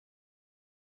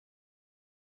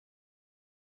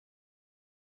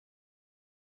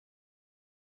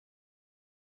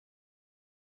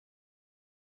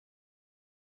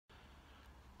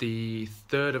The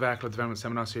third of our club development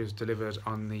seminar series delivered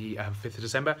on the 5th of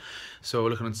December. So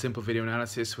we're looking at simple video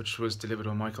analysis, which was delivered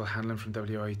by Michael Hanlon from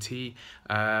WIT.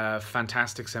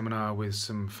 Fantastic seminar with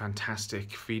some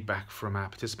fantastic feedback from our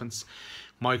participants.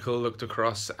 Michael looked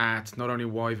across at not only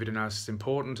why video analysis is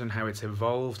important and how it's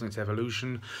evolved and its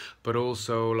evolution, but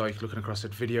also like looking across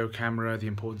at video camera, the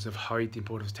importance of height, the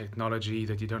importance of technology,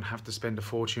 that you don't have to spend a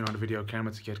fortune on a video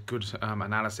camera to get good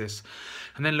analysis,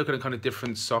 and then looking at kind of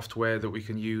different software that we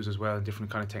can use as well, and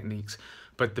different kind of techniques.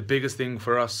 But the biggest thing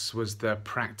for us was the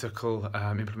practical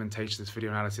implementation of this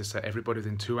video analysis. So everybody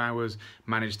within 2 hours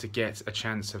managed to get a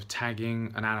chance of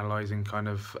tagging and analysing kind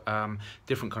of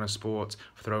different kind of sports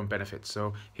for their own benefit.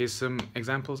 So here's some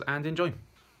examples and enjoy.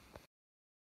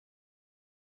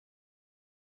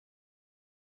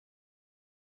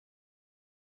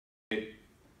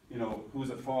 You know,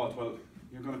 who's at fault? Well,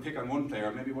 you're going to pick on one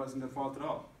player, maybe it wasn't at fault at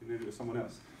all, maybe it was someone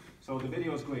else. So the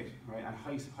video is great, right? And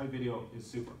high video is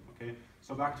super, okay?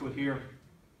 So back to it here.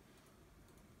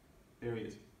 There he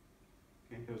is.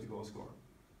 Okay, there's the goal scorer.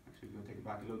 Actually, we're going to take it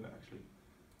back a little bit, actually,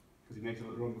 because he makes a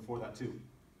little run before that too.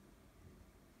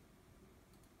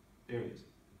 There he is.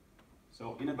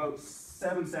 So in about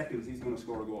 7 seconds, he's going to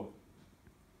score a goal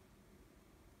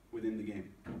within the game.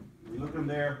 If you look at him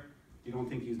there, you don't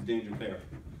think he's a dangerous player,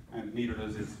 and neither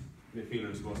does his midfielder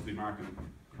who's supposed to be marking him.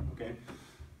 Okay,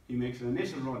 he makes an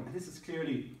initial run, and this is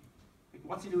clearly, like,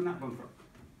 what's he doing that run for?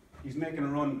 He's making a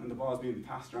run, and the ball's being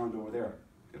passed around over there.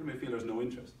 The other midfielder has no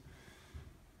interest.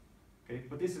 Okay,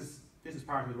 but this is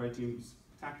part of the right team's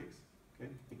tactics. Okay,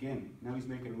 again, now he's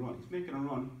making a run. He's making a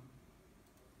run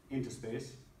into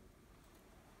space.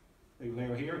 The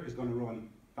player here is going to run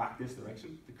back this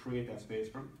direction to create that space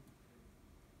for him.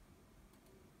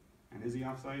 And is he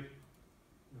offside?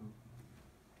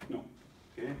 No. No.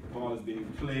 Okay, the ball is being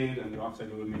played, and the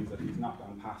offside rule means that he's not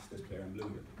gone past this player in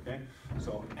blue here. Okay,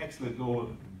 so excellent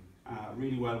goal,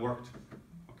 really well worked.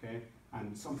 Okay,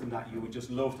 and something that you would just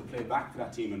love to play back to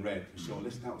that team in red to show,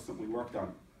 listen, that was something we worked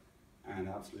on, and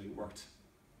absolutely worked.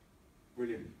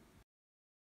 Brilliant.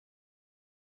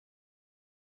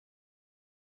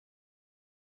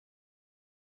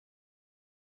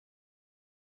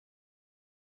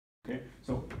 Okay,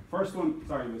 so first one,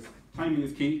 sorry, was timing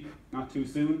is key, not too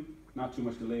soon, not too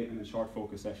much delay, and then short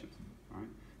focus sessions. All right.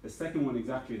 The second one,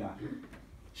 exactly that.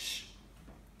 Shh.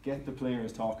 Get the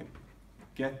players talking.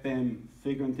 Get them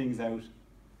figuring things out.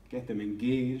 Get them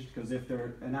engaged, because if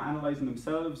they're analysing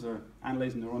themselves or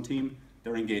analysing their own team,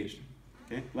 they're engaged.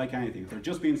 Okay, like anything. If they're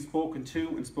just being spoken to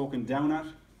and spoken down at,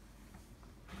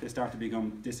 they start to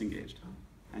become disengaged.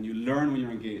 And you learn when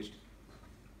you're engaged.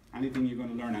 Anything you're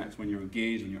going to learn at is when you're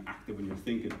engaged, when you're active, when you're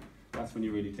thinking. That's when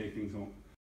you really take things home.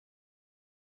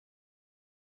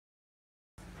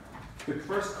 The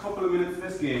first couple of minutes of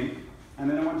this game, and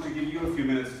then I want to give you a few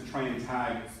minutes to try and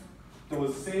tag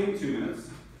those same 2 minutes,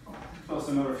 plus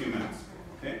another few minutes.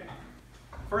 Okay?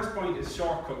 First point is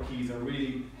shortcut keys are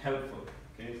really helpful.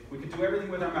 Okay? We can do everything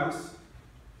with our mouse,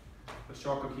 but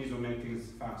shortcut keys will make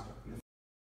things faster.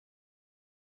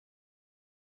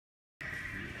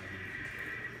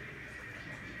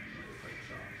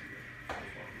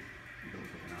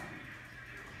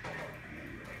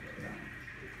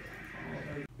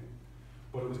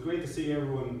 But it was great to see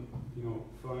everyone, you know,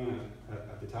 flying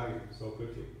at the target so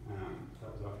quickly. That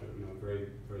was after, you know, very,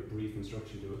 very brief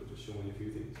instruction to it, just showing a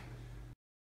few things.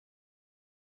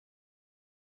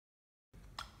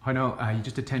 Hi Noel, you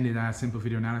just attended a simple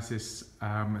video analysis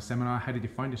seminar. How did you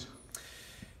find it?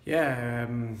 Yeah,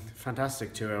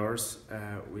 fantastic 2 hours.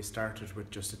 We started with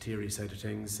just the theory side of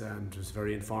things, and it was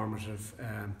very informative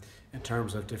in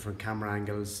terms of different camera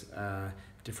angles,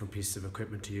 different pieces of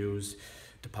equipment to use,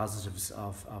 the positives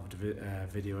of the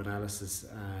video analysis.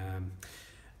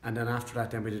 And then after that,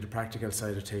 then we did the practical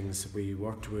side of things. We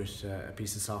worked with a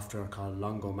piece of software called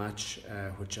Longo Match,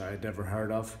 which I'd never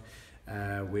heard of.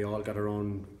 We all got our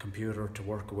own computer to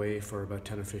work away for about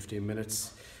 10 or 15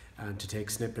 minutes and to take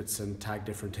snippets and tag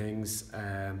different things.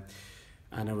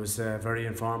 And it was very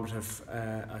informative.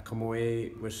 I come away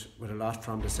with a lot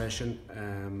from the session.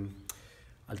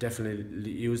 I'll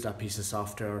definitely use that piece of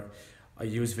software. I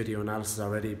use video analysis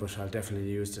already, but I'll definitely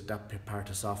use that part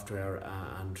of software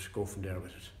and go from there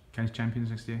with it. Can you champions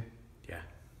next year? Yeah.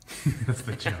 That's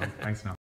the job. Thanks, Noel.